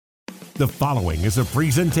The following is a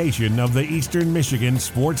presentation of the Eastern Michigan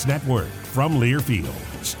Sports Network from Learfield.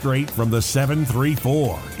 Straight from the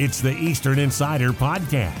 734, it's the Eastern Insider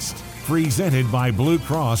Podcast. Presented by Blue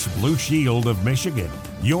Cross Blue Shield of Michigan.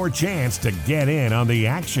 Your chance to get in on the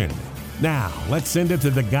action. Now, let's send it to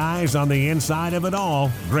the guys on the inside of it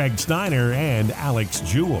all, Greg Steiner and Alex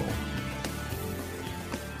Jewell.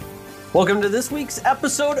 Welcome to this week's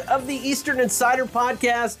episode of the Eastern Insider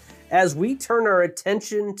Podcast as we turn our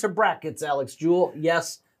attention to brackets, Alex Jewell.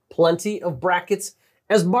 Yes, plenty of brackets.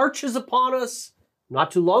 As March is upon us, not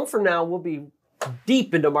too long from now, we'll be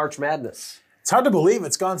deep into March Madness. It's hard to believe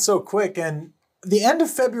it's gone so quick, and the end of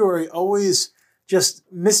February always just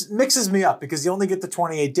mixes me up because you only get the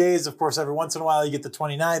 28 days. Of course, every once in a while you get the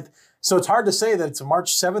 29th. So it's hard to say that it's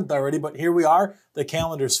March 7th already, but here we are. The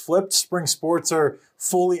calendar's flipped. Spring sports are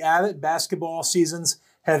fully at it. Basketball seasons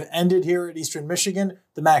have ended here at Eastern Michigan.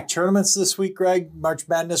 The MAC tournaments this week, Greg. March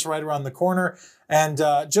Madness right around the corner. And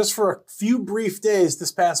just for a few brief days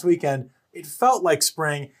this past weekend, it felt like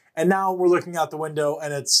spring. And now we're looking out the window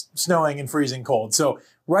and it's snowing and freezing cold. So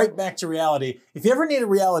right back to reality. If you ever need a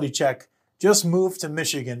reality check, just move to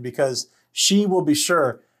Michigan because she will be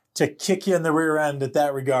sure to kick you in the rear end at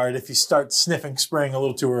that regard if you start sniffing spring a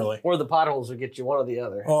little too early. Or the potholes will get you, one or the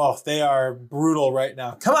other. Oh, they are brutal right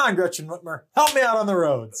now. Come on, Gretchen Whitmer. Help me out on the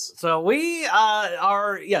roads. So we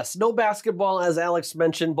no basketball, as Alex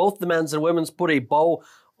mentioned. Both the men's and women's put a bow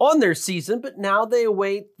on their season, but now they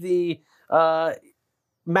await the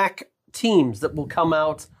MAC teams that will come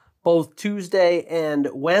out both Tuesday and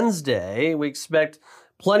Wednesday. We expect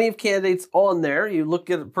plenty of candidates on there. You look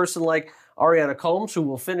at a person like Ariana Combs, who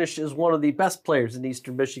will finish as one of the best players in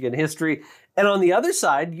Eastern Michigan history. And on the other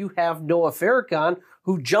side, you have Noah Farrakhan,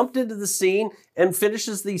 who jumped into the scene and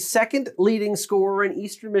finishes the second leading scorer in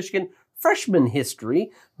Eastern Michigan freshman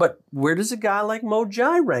history. But where does a guy like Mo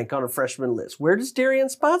Jai rank on a freshman list? Where does Darian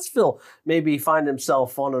Spotsville maybe find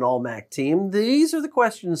himself on an All-MAC team? These are the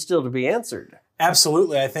questions still to be answered.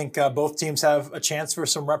 Absolutely. I think both teams have a chance for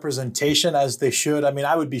some representation, as they should. I mean,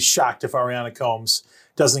 I would be shocked if Ariana Combs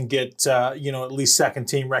doesn't get, at least second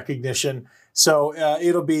team recognition. So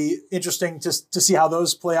it'll be interesting to see how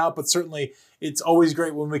those play out. But certainly it's always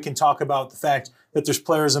great when we can talk about the fact that there's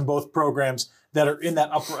players in both programs that are in that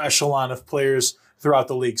upper echelon of players throughout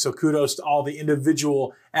the league. So kudos to all the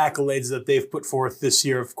individual accolades that they've put forth this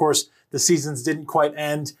year. Of course, the seasons didn't quite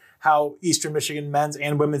end how Eastern Michigan men's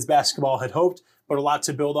and women's basketball had hoped, but a lot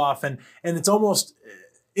to build off. And it's almost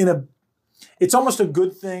a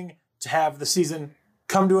good thing to have the season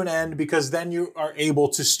come to an end because then you are able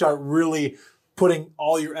to start really putting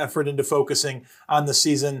all your effort into focusing on the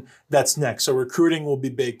season that's next. So recruiting will be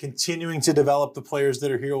big. Continuing to develop the players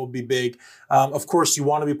that are here will be big. Of course, you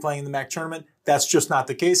want to be playing in the MAC tournament. That's just not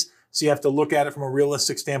the case. So you have to look at it from a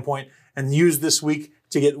realistic standpoint and use this week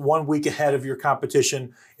to get 1 week ahead of your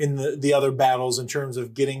competition in the other battles in terms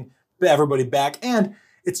of getting everybody back. And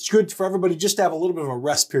it's good for everybody just to have a little bit of a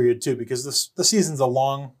rest period too, because the season's a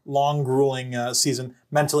long, grueling season,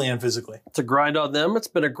 mentally and physically. It's a grind on them. It's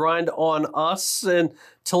been a grind on us. And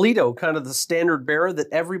Toledo, kind of the standard bearer that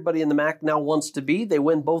everybody in the MAC now wants to be. They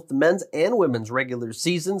win both the men's and women's regular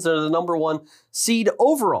seasons. They're the number one seed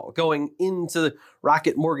overall going into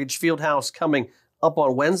Rocket Mortgage Fieldhouse coming up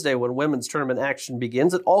on Wednesday when women's tournament action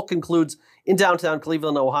begins. It all concludes in downtown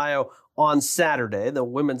Cleveland, Ohio on Saturday. The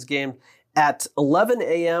women's game at 11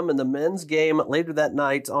 a.m. and the men's game later that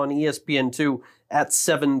night on ESPN2 at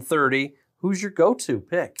 7:30. Who's your go-to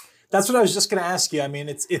pick? That's what I was just going to ask you. I mean,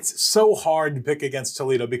 it's so hard to pick against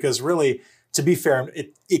Toledo because really, to be fair,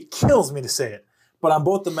 it kills me to say it, but on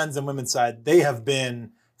both the men's and women's side, they have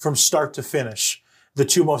been, from start to finish, the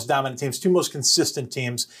two most dominant teams, two most consistent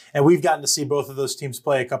teams, and we've gotten to see both of those teams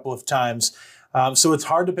play a couple of times. So it's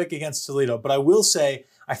hard to pick against Toledo, but I will say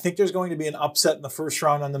I think there's going to be an upset in the first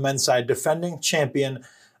round on the men's side. Defending champion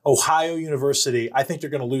Ohio University, I think they're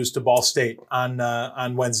going to lose to Ball State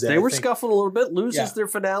on Wednesday. They were scuffling a little bit, loses their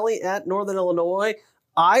finale at Northern Illinois.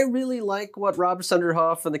 I really like what Rob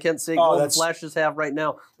Sunderhoff and the Kent State Golden Flashes have right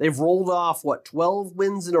now. They've rolled off, 12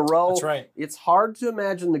 wins in a row. That's right. It's hard to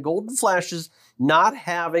imagine the Golden Flashes not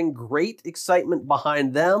having great excitement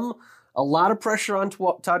behind them. A lot of pressure on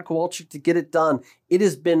Todd Kowalczyk to get it done. It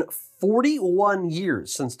has been 41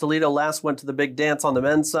 years since Toledo last went to the big dance on the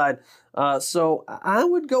men's side. So I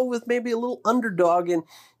would go with maybe a little underdog in,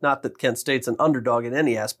 not that Kent State's an underdog in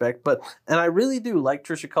any aspect, and I really do like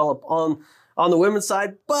Tricia Cullip on the women's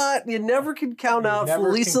side, but you never can count out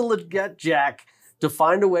Felisa Leggett-Jack to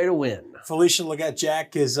find a way to win. Felicia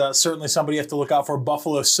Leggett-Jack is certainly somebody you have to look out for.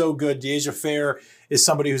 Buffalo's so good. Deasia Fair is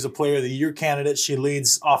somebody who's a Player of the Year candidate. She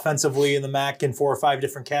leads offensively in the MAC in 4 or 5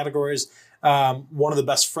 different categories. One of the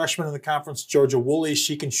best freshmen in the conference, Georgia Woolley.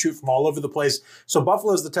 She can shoot from all over the place. So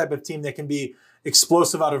Buffalo is the type of team that can be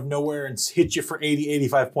explosive out of nowhere and hit you for 80,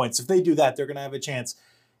 85 points. If they do that, they're going to have a chance.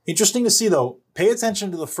 Interesting to see, though. Pay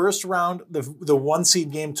attention to the first round, the 1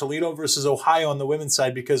 seed game, Toledo versus Ohio on the women's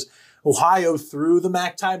side, because Ohio, through the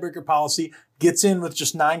MAC tiebreaker policy, gets in with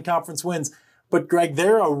just 9 conference wins. But, Greg,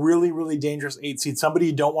 they're a really, really dangerous 8 seed, somebody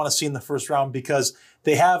you don't want to see in the first round because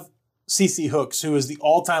they have CeCe Hooks, who is the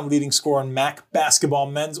all-time leading scorer in MAC basketball,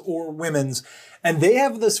 men's or women's. And they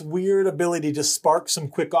have this weird ability to spark some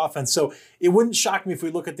quick offense. So it wouldn't shock me if we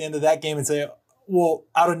look at the end of that game and say, well,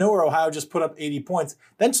 out of nowhere, Ohio just put up 80 points.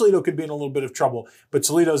 Then Toledo could be in a little bit of trouble. But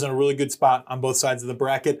Toledo's in a really good spot on both sides of the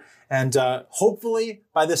bracket. And hopefully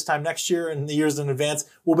by this time next year and the years in advance,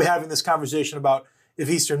 we'll be having this conversation about if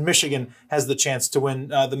Eastern Michigan has the chance to win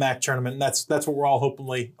the MAC tournament. And that's what we're all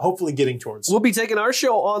hopefully getting towards. We'll be taking our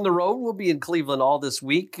show on the road. We'll be in Cleveland all this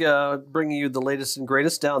week, bringing you the latest and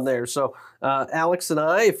greatest down there. So Alex and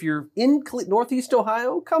I, if you're in Northeast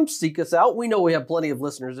Ohio, come seek us out. We know we have plenty of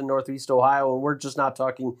listeners in Northeast Ohio, and we're just not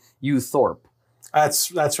talking you, Thorpe. That's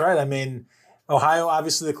right. I mean, Ohio,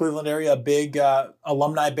 obviously the Cleveland area, a big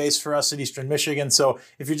alumni base for us at Eastern Michigan. So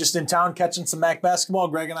if you're just in town catching some MAC basketball,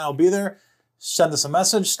 Greg and I will be there. Send us a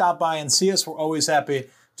message, stop by and see us. We're always happy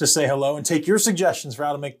to say hello and take your suggestions for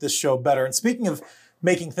how to make this show better. And speaking of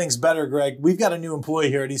making things better, Greg, we've got a new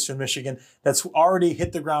employee here at Eastern Michigan that's already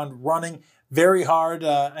hit the ground running very hard,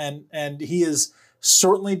 and he is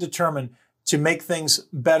certainly determined to make things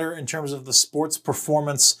better in terms of the sports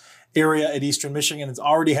performance area at Eastern Michigan. It's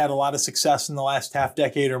already had a lot of success in the last half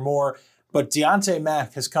decade or more. But Deontay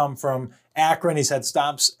Mack has come from Akron. He's had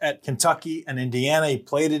stops at Kentucky and Indiana. He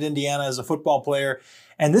played at Indiana as a football player.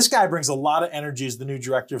 And this guy brings a lot of energy as the new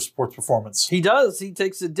director of sports performance. He does. He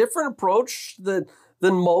takes a different approach than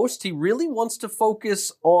most. He really wants to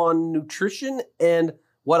focus on nutrition and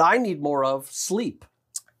what I need more of, sleep.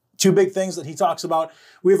 2 big things that he talks about.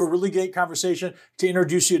 We have a really great conversation to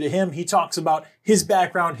introduce you to him. He talks about his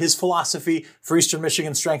background, his philosophy for Eastern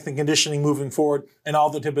Michigan strength and conditioning moving forward, and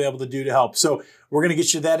all that he'll be able to do to help. So we're going to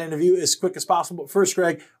get you that interview as quick as possible. But first,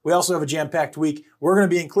 Greg, we also have a jam-packed week. We're going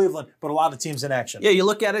to be in Cleveland, but a lot of teams in action. Yeah, you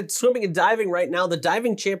look at it, swimming and diving right now. The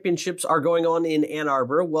diving championships are going on in Ann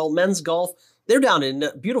Arbor. Well, men's golf, they're down in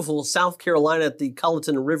beautiful South Carolina at the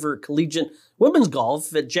Colleton River Collegiate. Women's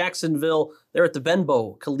golf at Jacksonville, they're at the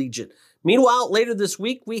Benbow Collegiate. Meanwhile, later this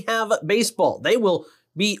week, we have baseball. They will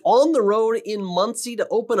be on the road in Muncie to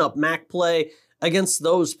open up MAC play against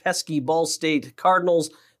those pesky Ball State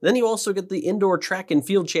Cardinals. Then you also get the indoor track and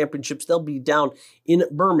field championships. They'll be down in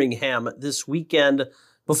Birmingham this weekend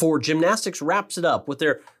before gymnastics wraps it up with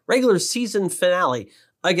their regular season finale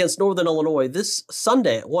against Northern Illinois this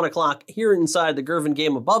Sunday at 1 o'clock here inside the Gervin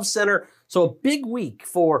Game Above Center. So a big week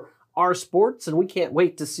for our sports, and we can't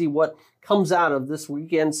wait to see what comes out of this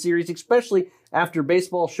weekend series, especially after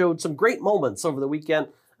baseball showed some great moments over the weekend.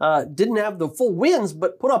 Didn't have the full wins,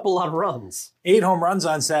 but put up a lot of runs. 8 home runs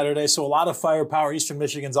on Saturday, so a lot of firepower. Eastern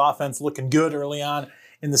Michigan's offense looking good early on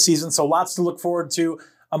in the season, so lots to look forward to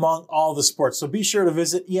among all the sports. So be sure to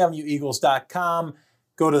visit emueagles.com.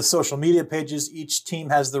 Go to the social media pages. Each team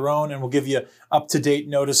has their own, and we'll give you up-to-date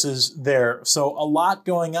notices there. So a lot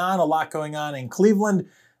going on in Cleveland.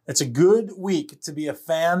 It's a good week to be a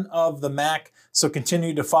fan of the MAC, so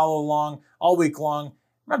continue to follow along all week long.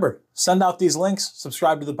 Remember, send out these links,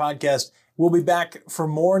 subscribe to the podcast. We'll be back for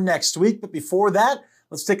more next week, but before that,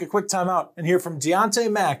 let's take a quick time out and hear from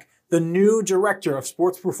Deontay Mack, the new director of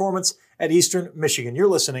sports performance at Eastern Michigan. You're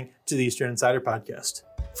listening to the Eastern Insider Podcast.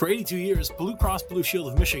 For 82 years, Blue Cross Blue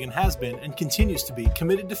Shield of Michigan has been and continues to be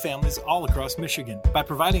committed to families all across Michigan. By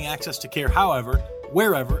providing access to care however,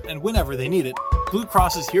 wherever, and whenever they need it, Blue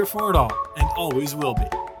Cross is here for it all and always will be.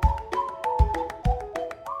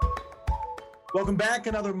 Welcome back.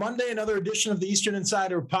 Another Monday, another edition of the Eastern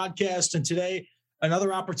Insider Podcast. And today,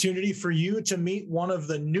 another opportunity for you to meet one of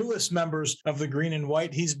the newest members of the Green and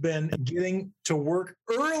White. He's been getting to work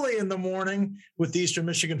early in the morning with the Eastern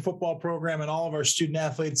Michigan football program and all of our student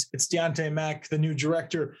athletes. It's Deontay Mack, the new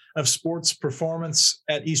director of sports performance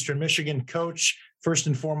at Eastern Michigan. Coach, first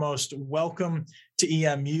and foremost, welcome to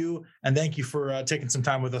EMU, and thank you for taking some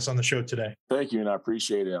time with us on the show today. Thank you, and I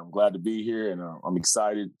appreciate it. I'm glad to be here, and I'm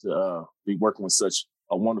excited to be working with such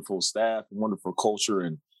a wonderful staff, a wonderful culture,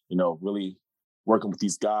 and, really working with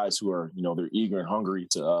these guys who are, they're eager and hungry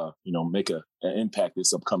to, make an impact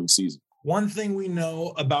this upcoming season. One thing we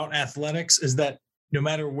know about athletics is that no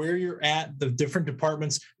matter where you're at, the different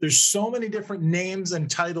departments, there's so many different names and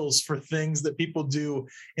titles for things that people do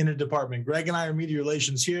in a department. Greg and I are media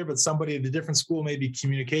relations here, but somebody at a different school may be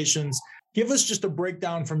communications. Give us just a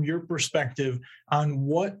breakdown from your perspective on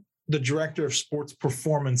what the director of sports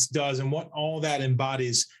performance does and what all that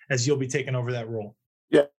embodies as you'll be taking over that role.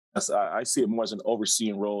 Yes, I see it more as an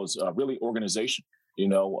overseeing role, as really organization.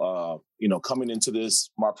 Coming into this,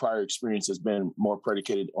 my prior experience has been more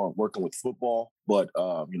predicated on working with football, but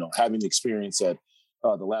having the experience at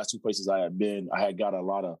the last two places I had been, I had got a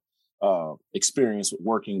lot of experience with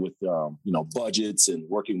working with budgets and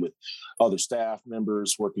working with other staff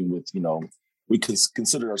members, working with we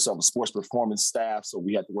consider ourselves a sports performance staff, so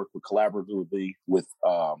we had to work collaboratively with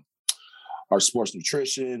our sports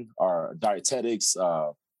nutrition, our dietetics,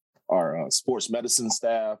 our sports medicine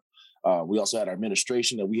staff. We also had our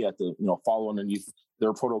administration that we had to, follow underneath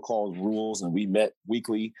their protocols, rules, and we met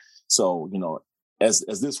weekly. So,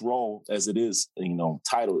 as this role, as it is,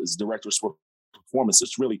 title is director of sport performance,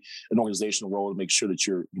 it's really an organizational role to make sure that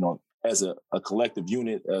you're, as a collective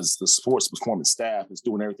unit, as the sports performance staff is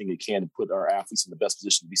doing everything it can to put our athletes in the best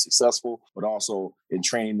position to be successful, but also in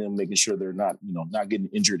training them, making sure they're not getting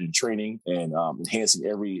injured in training and enhancing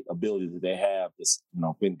every ability that they have that's,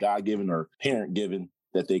 been God-given or parent-given,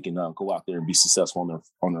 that they can go out there and be successful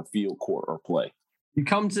on their field, court, or play. You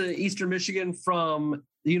come to Eastern Michigan from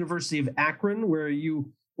the University of Akron, where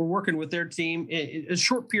you were working with their team in a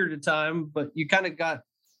short period of time, but you kind of got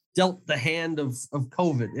dealt the hand of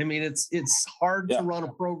COVID. I mean, it's hard to run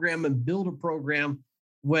a program and build a program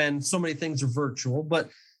when so many things are virtual, but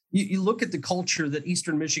you look at the culture that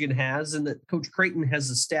Eastern Michigan has and that Coach Creighton has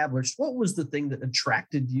established. What was the thing that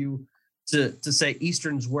attracted you to say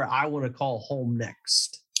Eastern's where I want to call home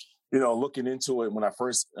next? Looking into it, when I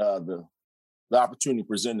first, the opportunity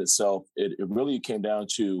presented itself, it really came down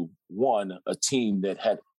to a team that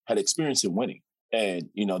had experience in winning. And,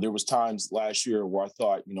 there was times last year where I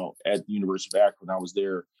thought, at the University of Akron, I was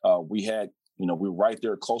there, we were right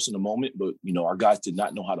there close in the moment, but, our guys did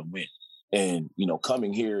not know how to win. And,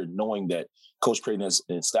 coming here, knowing that Coach Creighton has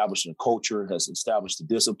established a culture, has established the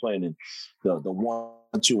discipline and the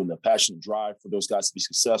 1-2 and the passion and drive for those guys to be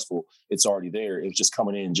successful, it's already there. It was just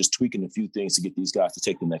coming in and just tweaking a few things to get these guys to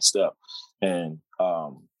take the next step. And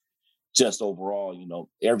just overall,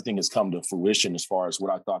 everything has come to fruition as far as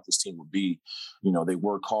what I thought this team would be. They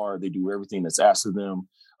work hard. They do everything that's asked of them.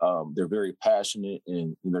 They're very passionate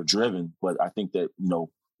and they're driven. But I think that,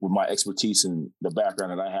 with my expertise and the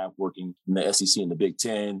background that I have working in the SEC and the Big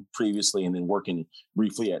Ten previously, and then working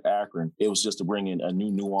briefly at Akron, it was just to bring in a new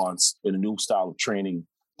nuance and a new style of training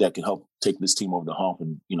that can help take this team over the hump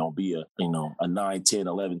and, be a 9, 10,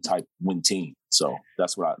 11 type win team. So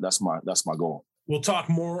that's my goal. We'll talk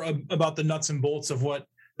more about the nuts and bolts of what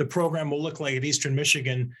the program will look like at Eastern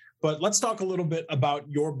Michigan. But let's talk a little bit about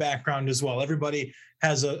your background as well. Everybody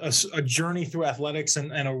has a journey through athletics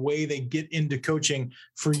and a way they get into coaching.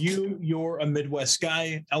 For you, you're a Midwest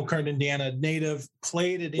guy, Elkhart, Indiana native,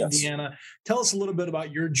 played at Indiana. Tell us a little bit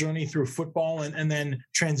about your journey through football and then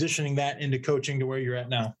transitioning that into coaching to where you're at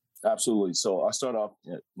now. Absolutely. So I started off,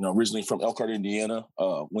 originally from Elkhart, Indiana,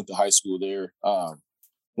 went to high school there,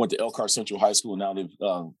 went to Elkhart Central High School. Now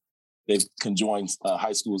they've conjoined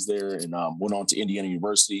high schools there, and went on to Indiana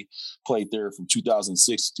University, played there from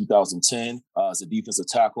 2006 to 2010 as a defensive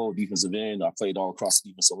tackle, defensive end. I played all across the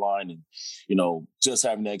defensive line, and, just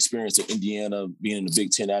having that experience at Indiana, being in the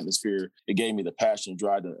Big Ten atmosphere, it gave me the passion and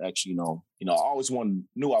drive to actually, I always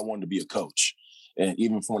knew I wanted to be a coach. And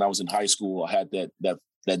even from when I was in high school, I had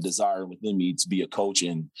that desire within me to be a coach.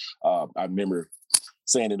 And I remember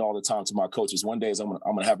saying it all the time to my coaches, one day I'm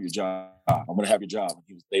gonna have your job. I'm gonna have your job.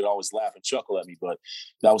 They would always laugh and chuckle at me, but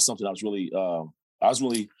that was something I really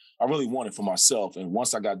wanted for myself. And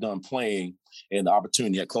once I got done playing and the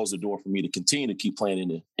opportunity had closed the door for me to continue to keep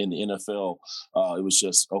playing in the NFL, it was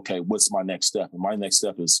just, okay, what's my next step? And my next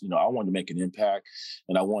step is, I wanted to make an impact,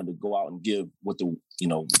 and I wanted to go out and give what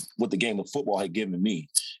the game of football had given me.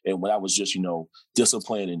 And when I was just,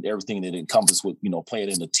 discipline and everything that encompassed with, playing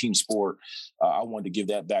in a team sport, I wanted to give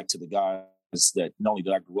that back to the guys that not only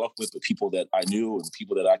that I grew up with, but people that I knew and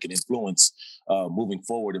people that I could influence moving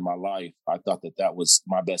forward in my life. I thought that was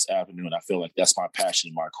my best avenue. And I feel like that's my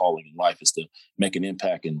passion, my calling in life, is to make an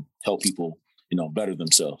impact and help people, better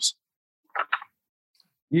themselves.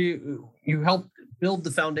 You helped build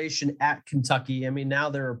the foundation at Kentucky. I mean, now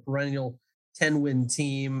they're a perennial 10-win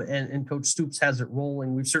team, and Coach Stoops has it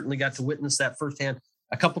rolling. We've certainly got to witness that firsthand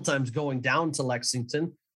a couple times going down to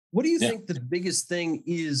Lexington. What do you think the biggest thing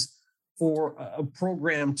is for a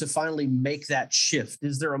program to finally make that shift?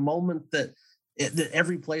 Is there a moment that that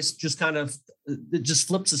every place just kind of it just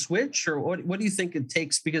flips a switch, or what do you think it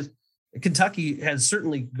takes? Because Kentucky has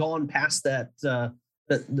certainly gone past that the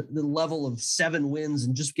level of 7 wins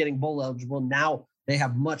and just getting bowl eligible. Now they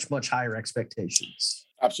have much higher expectations.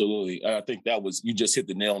 Absolutely. I think you just hit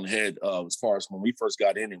the nail on the head as far as when we first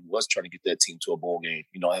got in and was trying to get that team to a bowl game.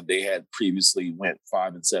 They had previously went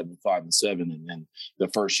 5-7, 5-7. And then the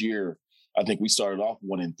first year, I think we started off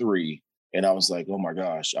 1-3. And I was like, oh my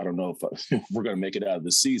gosh, I don't know if we're going to make it out of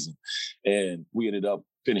this season. And we ended up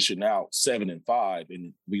finishing out 7-5,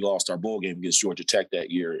 and we lost our bowl game against Georgia Tech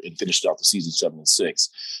that year and finished out the season 7-6.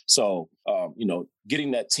 So,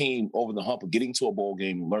 getting that team over the hump of getting to a bowl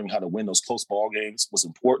game and learning how to win those close ball games was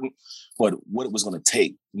important, but what it was going to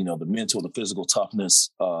take, the mental, the physical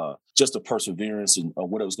toughness, just the perseverance and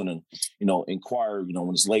what it was going to, inquire,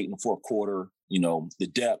 when it's late in the fourth quarter, the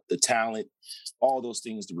depth, the talent, all those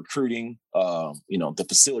things, the recruiting, the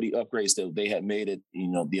facility upgrades that they had made it,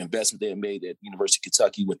 the investment they had made at University of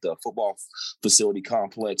Kentucky with the football facility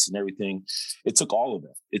complex and everything. It took all of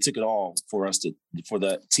that. It took it all for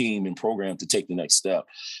that team and program to take the next step.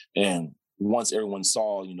 And once everyone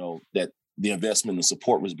saw, that the investment and the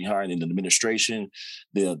support was behind in the administration,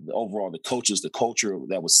 the overall, the coaches, the culture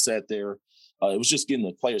that was set there, it was just getting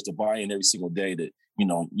the players to buy in every single day that,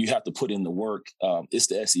 you have to put in the work. It's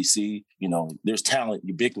the SEC. There's talent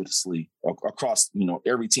ubiquitously across,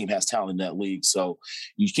 every team has talent in that league. So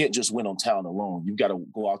you can't just win on talent alone. You've got to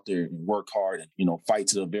go out there and work hard and, fight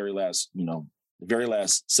to the very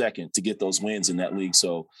last second to get those wins in that league.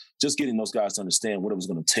 So just getting those guys to understand what it was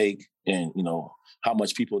going to take and, how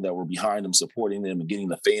much people that were behind them, supporting them and getting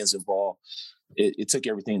the fans involved. It took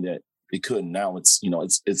everything that it could. And now it's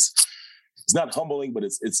not humbling, but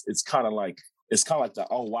it's kind of like the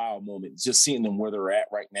oh wow moment, just seeing them where they're at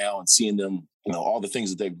right now and seeing them, all the things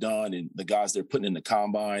that they've done and the guys they're putting in the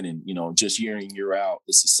combine and, just year in, year out,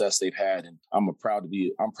 the success they've had. And I'm proud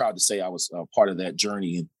to say I was part of that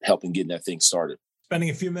journey and helping getting that thing started. Spending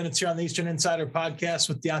a few minutes here on the Eastern Insider podcast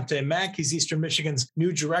with Deontay Mack. He's Eastern Michigan's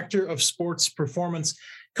new director of sports performance.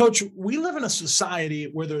 Coach, we live in a society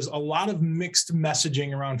where there's a lot of mixed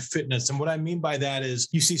messaging around fitness. And what I mean by that is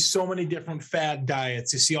you see so many different fad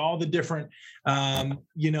diets. You see all the different,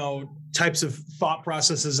 types of thought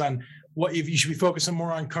processes on what if you should be focusing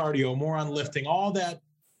more on cardio, more on lifting, all that.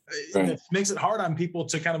 Right. It makes it hard on people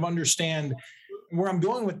to kind of understand. Where I'm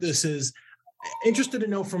going with this is interested to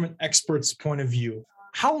know from an expert's point of view,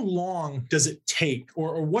 how long does it take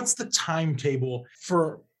or what's the timetable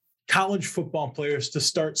for college football players to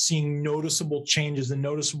start seeing noticeable changes and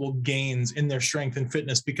noticeable gains in their strength and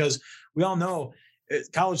fitness? Because we all know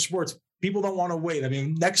college sports, people don't want to wait. I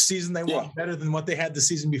mean, next season they want better than what they had the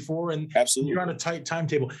season before, and absolutely, you're on a tight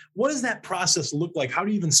timetable. What does that process look like? How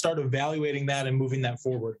do you even start evaluating that and moving that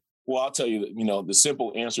forward? Well, I'll tell you, the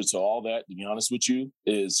simple answer to all that, to be honest with you,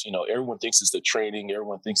 is, everyone thinks it's the training.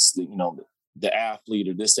 Everyone thinks that, the athlete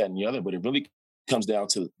or this, that, and the other, but it really comes down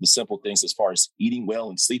to the simple things as far as eating well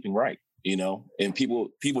and sleeping right, and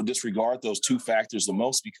people disregard those two factors the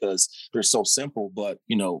most because they're so simple, but,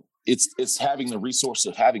 it's having the resource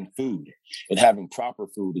of having food and having proper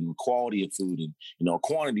food and quality of food and,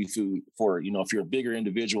 quantity of food for, if you're a bigger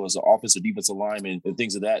individual as an offensive defensive lineman and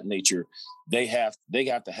things of that nature, they have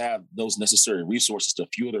to have those necessary resources to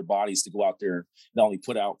fuel their bodies to go out there, not only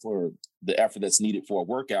put out for the effort that's needed for a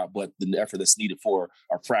workout, but the effort that's needed for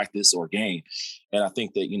our practice or game. And I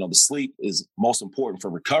think that, the sleep is most important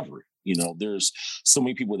for recovery. There's so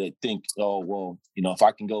many people that think, oh, well, if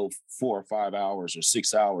I can go 4 or 5 hours or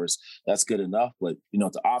 6 hours, that's good enough. But,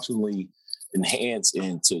 to optimally enhance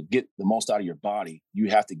and to get the most out of your body, you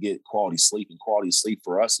have to get quality sleep. And quality sleep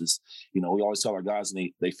for us is, we always tell our guys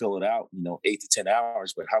and they fill it out, 8 to 10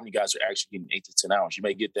 hours. But how many guys are actually getting 8 to 10 hours? You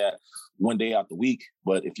may get that one day out the week,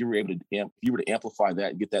 but if you were to amplify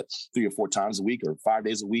that and get that 3 or 4 times a week or 5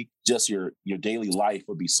 days a week, just your daily life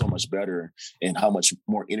would be so much better, and how much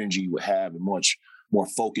more energy you would have and much more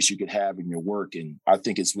focus you could have in your work. And I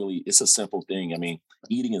think it's a simple thing. I mean,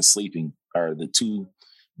 eating and sleeping are the two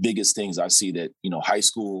biggest things I see that, high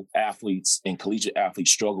school athletes and collegiate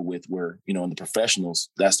athletes struggle with, where, in the professionals,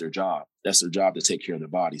 that's their job. That's their job, to take care of their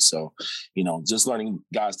body. So, just learning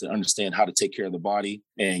guys to understand how to take care of the body.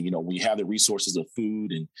 And, when you have the resources of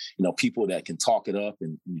food and, people that can talk it up,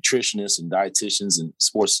 and nutritionists and dietitians and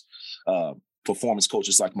sports performance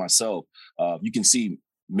coaches like myself, you can see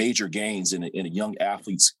major gains in a young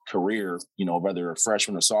athlete's career, whether a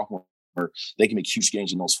freshman or sophomore. Or they can make huge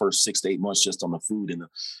gains in those first 6 to 8 months just on the food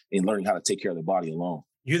and learning how to take care of their body alone.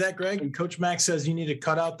 You hear that, Greg? Coach Mack says you need to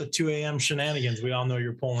cut out the 2 a.m. shenanigans. We all know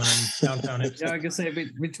you're pulling in downtown. Yeah, I can say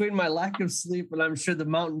between my lack of sleep and I'm sure the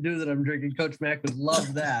Mountain Dew that I'm drinking, Coach Mack would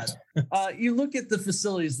love that. You look at the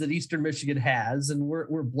facilities that Eastern Michigan has, and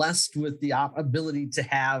we're blessed with the ability to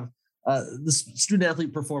have the Student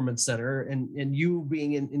Athlete Performance Center, and you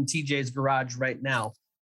being in TJ's garage right now.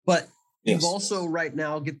 But you've also right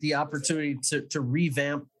now get the opportunity to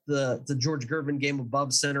revamp the George Gervin Game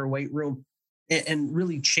Above Center weight room and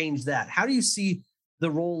really change that. How do you see the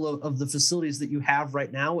role of the facilities that you have right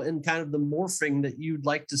now and kind of the morphing that you'd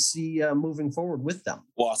like to see moving forward with them?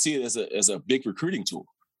 Well, I see it as a big recruiting tool,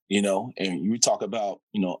 and you talk about,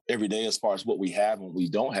 every day as far as what we have and what we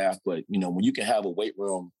don't have. But, when you can have a weight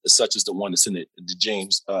room such as the one that's in the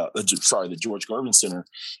George Gervin Center,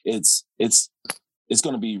 it's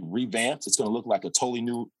going to be revamped. It's going to look like a totally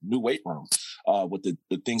new weight room with the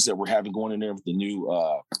things that we're having going in there with the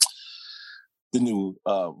new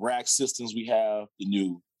rack systems we have, the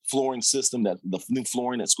new flooring system, the new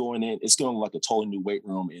flooring that's going in. It's going to look like a totally new weight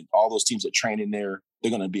room, and all those teams that train in there,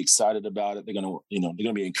 they're going to be excited about it. They're going to, they're going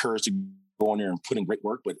to be encouraged to go in there and put in great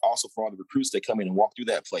work, but also for all the recruits that come in and walk through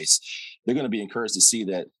that place, they're going to be encouraged to see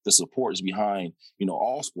that the support is behind,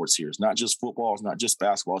 all sports here. It's not just football. It's not just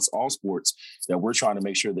basketball. It's all sports that we're trying to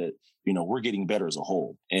make sure that, we're getting better as a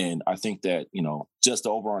whole. And I think that, just the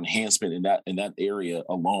overall enhancement in that area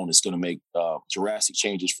alone is going to make drastic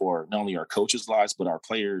changes for not only our coaches' lives, but our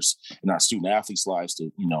players and our student athletes' lives to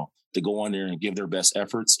go on there and give their best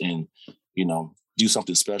efforts and, do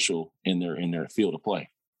something special in their field of play.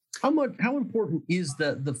 How important is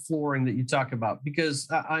the flooring that you talk about? Because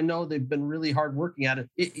I know they've been really hard working at it.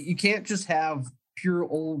 You can't just have pure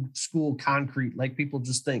old school concrete like people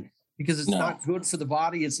just think, because it's not good for the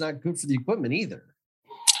body. It's not good for the equipment either.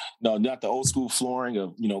 No, not the old school flooring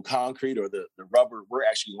of, concrete or the rubber. We're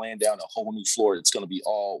actually laying down a whole new floor. It's going to be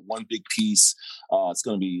all one big piece. It's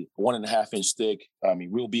going to be 1.5 inch thick. I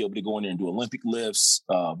mean, we'll be able to go in there and do Olympic lifts,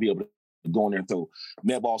 be able to go in there and throw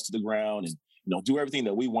med balls to the ground and, do everything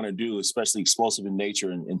that we want to do, especially explosive in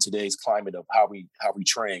nature in today's climate of how we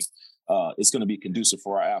train. It's going to be conducive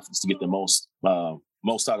for our athletes to get the most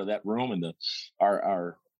out of that room, and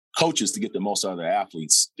our coaches to get the most out of their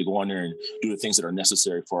athletes to go on there and do the things that are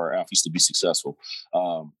necessary for our athletes to be successful.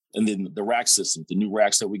 And then the rack system, the new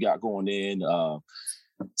racks that we got going in,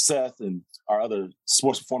 Seth and our other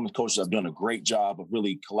sports performance coaches have done a great job of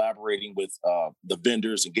really collaborating with the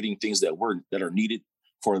vendors and getting things that are needed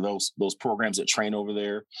for those programs that train over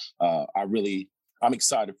there. I'm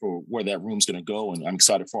excited for where that room's going to go, and I'm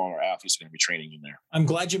excited for all our athletes who are going to be training in there. I'm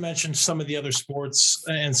glad you mentioned some of the other sports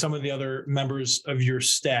and some of the other members of your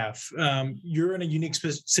staff. You're in a unique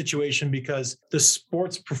situation because the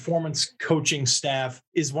sports performance coaching staff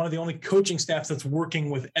is one of the only coaching staffs that's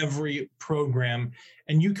working with every program.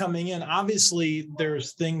 And you coming in, obviously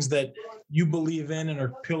there's things that you believe in and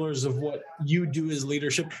are pillars of what you do as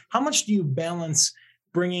leadership. How much do you balance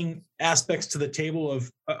bringing aspects to the table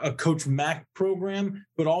of a Coach Mack program,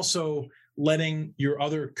 but also letting your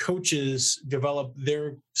other coaches develop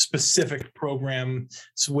their specific programs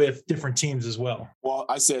with different teams as well? Well,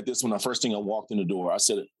 I said this when the first thing I walked in the door. I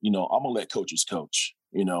said, I'm going to let coaches coach.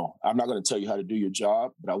 I'm not going to tell you how to do your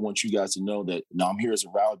job, but I want you guys to know that I'm here as a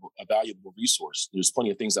valuable resource. There's plenty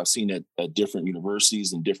of things I've seen at different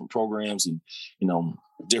universities and different programs and,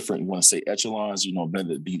 different, you want to say echelons,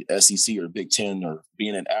 whether it be SEC or Big Ten or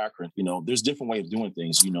being in Akron, there's different ways of doing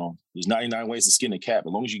things. There's 99 ways to skin a cat.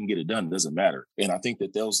 As long as you can get it done, it doesn't matter. And I think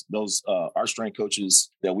that those our strength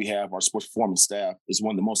coaches that we have, our sports performance staff, is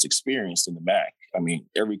one of the most experienced in the MAC. I mean,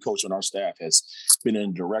 every coach on our staff has been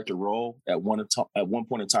in a director role at one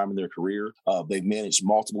point in time in their career. They've managed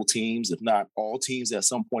multiple teams, if not all teams, at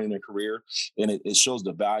some point in their career. And it shows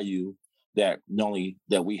the value that not only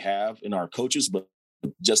that we have in our coaches, but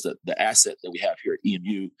just the asset that we have here at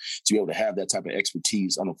EMU to be able to have that type of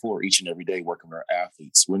expertise on the floor each and every day working with our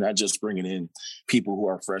athletes. We're not just bringing in people who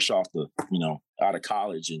are fresh off out of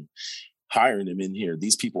college and hiring them in here.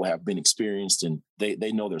 These people have been experienced and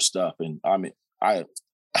they know their stuff. And I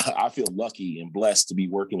feel lucky and blessed to be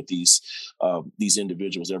working with these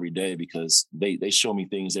individuals every day because they show me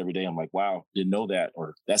things every day. I'm like, wow, didn't know that,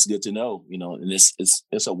 or that's good to know, and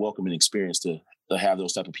it's a welcoming experience to have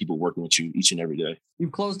those type of people working with you each and every day.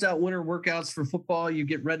 You've closed out winter workouts for football. You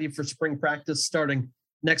get ready for spring practice starting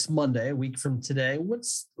next Monday, a week from today. What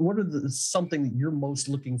are something that you're most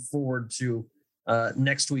looking forward to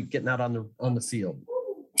next week getting out on the field?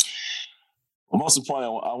 Well, most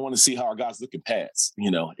importantly, I want to see how our guys look in pads.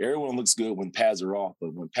 Everyone looks good when pads are off,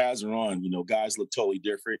 but when pads are on, guys look totally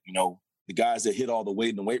different. The guys that hit all the weight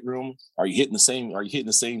in the weight room, are you hitting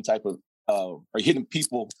the same type of are hitting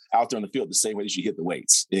people out there on the field the same way as you hit the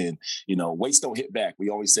weights. And, weights don't hit back. We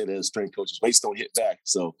always say that as strength coaches, weights don't hit back.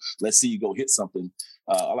 So let's see you go hit something.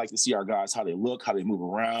 I like to see our guys, how they look, how they move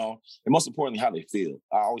around, and most importantly, how they feel.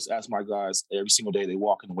 I always ask my guys every single day they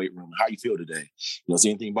walk in the weight room, how you feel today? Is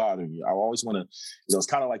anything bothering you? I always want to, it's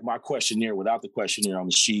kind of like my questionnaire without the questionnaire on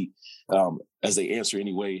the sheet, as they answer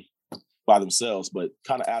anyway by themselves, but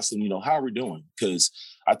kind of ask them, how are we doing? Because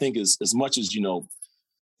I think as much as,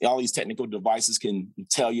 all these technical devices can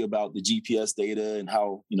tell you about the GPS data and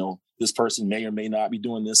how, this person may or may not be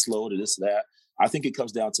doing this slow to this, that. I think it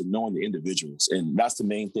comes down to knowing the individuals. And that's the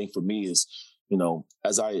main thing for me is,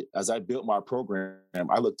 as I built my program,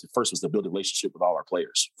 I looked at first was to build a relationship with all our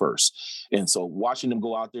players first. And so watching them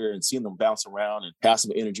go out there and seeing them bounce around and have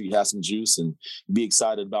some energy, have some juice, and be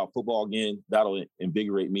excited about football again, that'll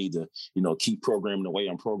invigorate me to, keep programming the way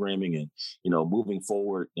I'm programming and, moving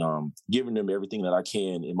forward, giving them everything that I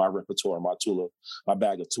can in my repertoire, my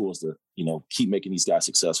bag of tools to, keep making these guys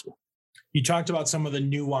successful. You talked about some of the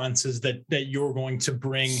nuances that you're going to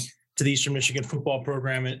bring to the Eastern Michigan football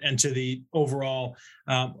program and to the overall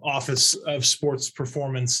Office of Sports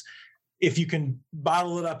Performance. If you can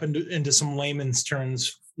bottle it up into some layman's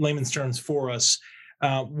terms for us,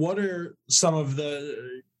 what are some of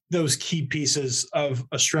those key pieces of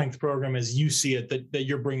a strength program as you see it that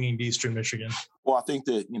you're bringing to Eastern Michigan? Well, I think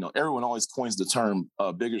that, everyone always coins the term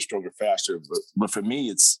bigger, stronger, faster. But for me,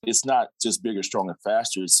 it's not just bigger, stronger,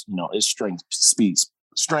 faster. It's, it's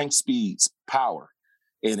strength, speeds, power.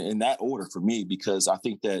 And in that order for me, because I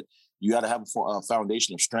think that you got to have a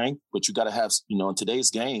foundation of strength, but you got to have, in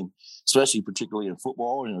today's game, especially particularly in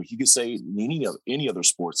football, you could say in any other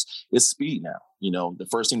sports, it's speed now. The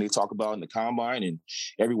first thing they talk about in the combine and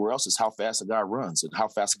everywhere else is how fast a guy runs and how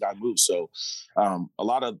fast a guy moves. So a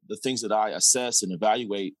lot of the things that I assess and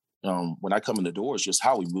evaluate when I come in the door is just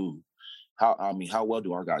how we move. How well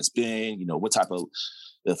do our guys bend? What type of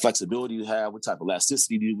the flexibility you have, what type of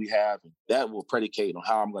elasticity do we have? And that will predicate on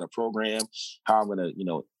how I'm going to program, how I'm going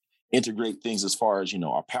to, integrate things as far as,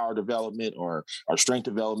 our power development or our strength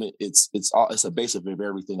development. It's a base of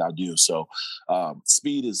everything I do. So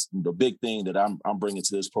speed is the big thing that I'm bringing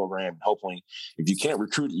to this program. Hopefully, if you can't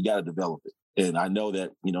recruit it, you got to develop it. And I know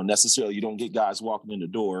that, necessarily you don't get guys walking in the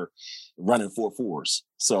door running 4.4s.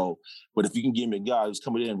 So, but if you can give me a guy who's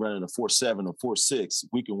coming in running a 4.7 or 4.6,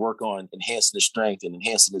 we can work on enhancing his strength and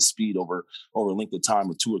enhancing his speed over a length of time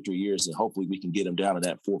of 2 or 3 years. And hopefully we can get him down to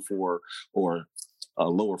that 4.4 or a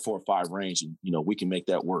lower 4.5 range. And, we can make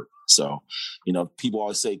that work. So, people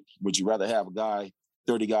always say, would you rather have a guy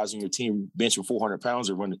 30 guys on your team benching 400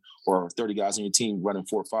 pounds or 30 guys on your team running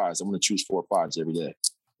 4.5s? I'm going to choose 4.5s every day.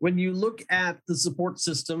 When you look at the support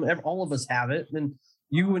system, all of us have it, and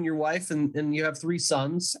you and your wife, and you have 3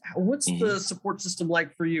 sons. What's the support system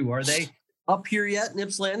like for you? Are they up here yet in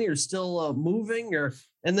Ypsilanti, or still moving?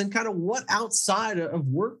 And then kind of what outside of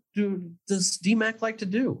work does DMAC like to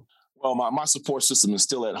do? Well, my support system is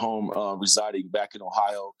still at home, residing back in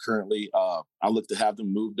Ohio currently. I look to have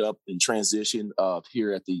them moved up and transition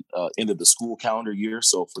here at the end of the school calendar year.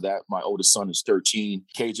 So for that, my oldest son is 13.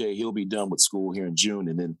 KJ, he'll be done with school here in June.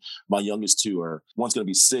 And then my youngest 2 one's going to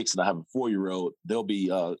be 6 and I have a 4-year-old. They'll be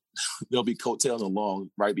coattailing along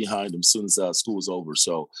right behind them as soon as school is over.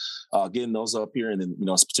 So getting those up here. And then,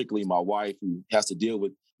 it's particularly my wife who has to deal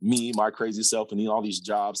with me, my crazy self, and all these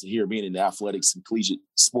jobs here, being in athletics and collegiate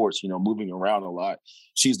sports, moving around a lot.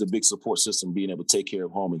 She's the big support system, being able to take care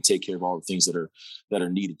of home and take care of all the things that are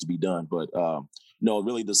needed to be done. But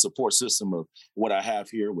really the support system of what I have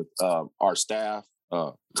here with our staff,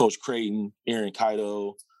 Coach Creighton, Aaron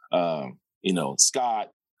Kaido, Scott,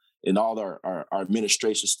 and all our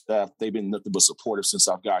administration staff, they've been nothing but supportive since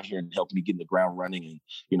I've got here and helped me get in the ground running. And,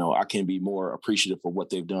 I can be more appreciative for what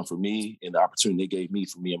they've done for me and the opportunity they gave me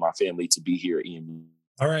for me and my family to be here at EMU.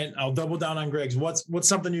 All right. I'll double down on Greg's. What's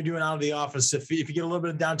something you're doing out of the office? If you get a little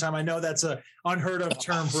bit of downtime, I know that's a unheard of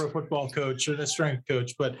term for a football coach and a strength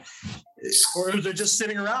coach, or they're just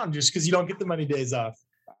sitting around just because you don't get the many days off.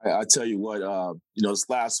 I tell you what, this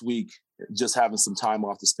last week, just having some time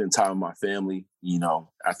off to spend time with my family.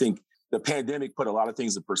 I think the pandemic put a lot of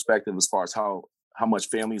things in perspective as far as how much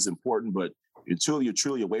family is important, but until you're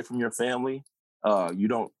truly away from your family, you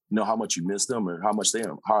don't know how much you miss them or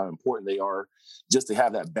how important they are just to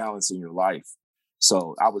have that balance in your life.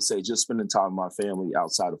 So I would say just spending time with my family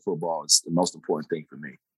outside of football is the most important thing for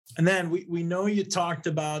me. And then we know you talked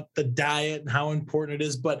about the diet and how important it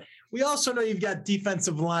is, but we also know you've got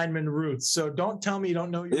defensive lineman roots. So don't tell me you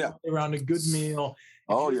don't know your way around a good meal.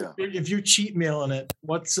 If you're cheat mealing it,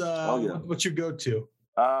 what's your go-to?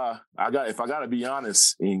 If I got to be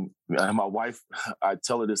honest, and my wife, I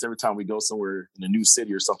tell her this every time we go somewhere in a new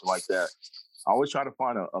city or something like that. I always try to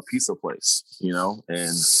find a pizza place,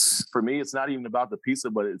 and for me, it's not even about the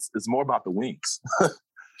pizza, but it's more about the wings.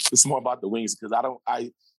 It's more about the wings because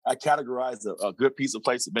I categorize a good pizza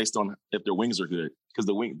place based on if their wings are good, because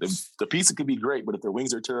the pizza could be great, but if their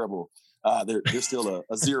wings are terrible, they're still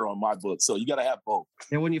a zero on my book. So you got to have both.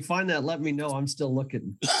 And when you find that, let me know. I'm still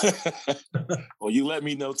looking. Well, you let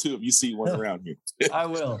me know too if you see one around here. I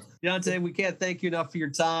will. Deontay, we can't thank you enough for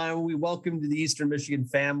your time. We welcome you to the Eastern Michigan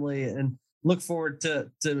family and look forward to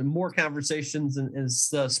more conversations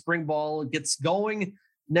as spring ball gets going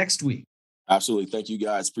next week. Absolutely. Thank you,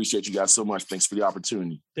 guys. Appreciate you guys so much. Thanks for the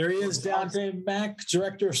opportunity. There he is, Deontay Mack,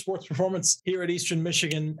 Director of Sports Performance here at Eastern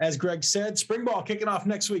Michigan. As Greg said, spring ball kicking off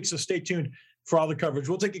next week, so stay tuned for all the coverage.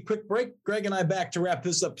 We'll take a quick break. Greg and I back to wrap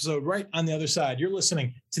this episode right on the other side. You're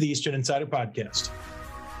listening to the Eastern Insider Podcast.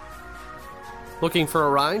 Looking for a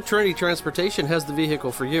ride? Trinity Transportation has the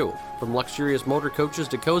vehicle for you. From luxurious motor coaches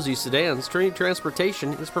to cozy sedans, Trinity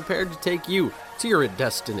Transportation is prepared to take you to your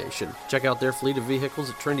destination. Check out their fleet of vehicles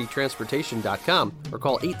at TrinityTransportation.com or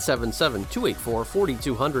call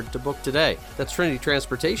 877-284-4200 to book today. That's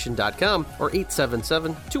TrinityTransportation.com or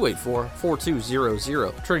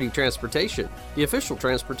 877-284-4200. Trinity Transportation, the official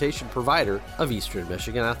transportation provider of Eastern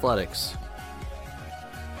Michigan Athletics.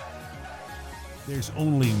 There's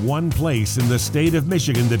only one place in the state of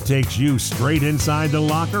Michigan that takes you straight inside the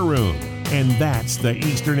locker room, and that's the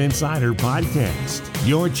Eastern Insider Podcast.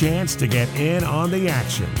 Your chance to get in on the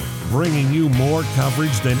action, bringing you more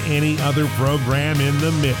coverage than any other program in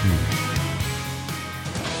the mitten.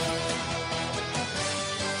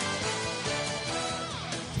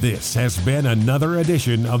 This has been another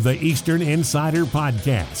edition of the Eastern Insider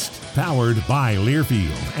Podcast, powered by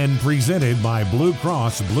Learfield and presented by Blue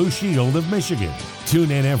Cross Blue Shield of Michigan. Tune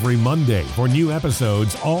in every Monday for new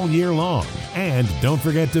episodes all year long. And don't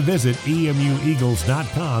forget to visit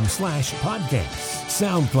emueagles.com/podcasts,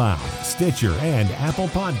 SoundCloud, Stitcher, and Apple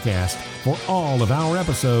Podcast for all of our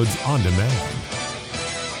episodes on demand.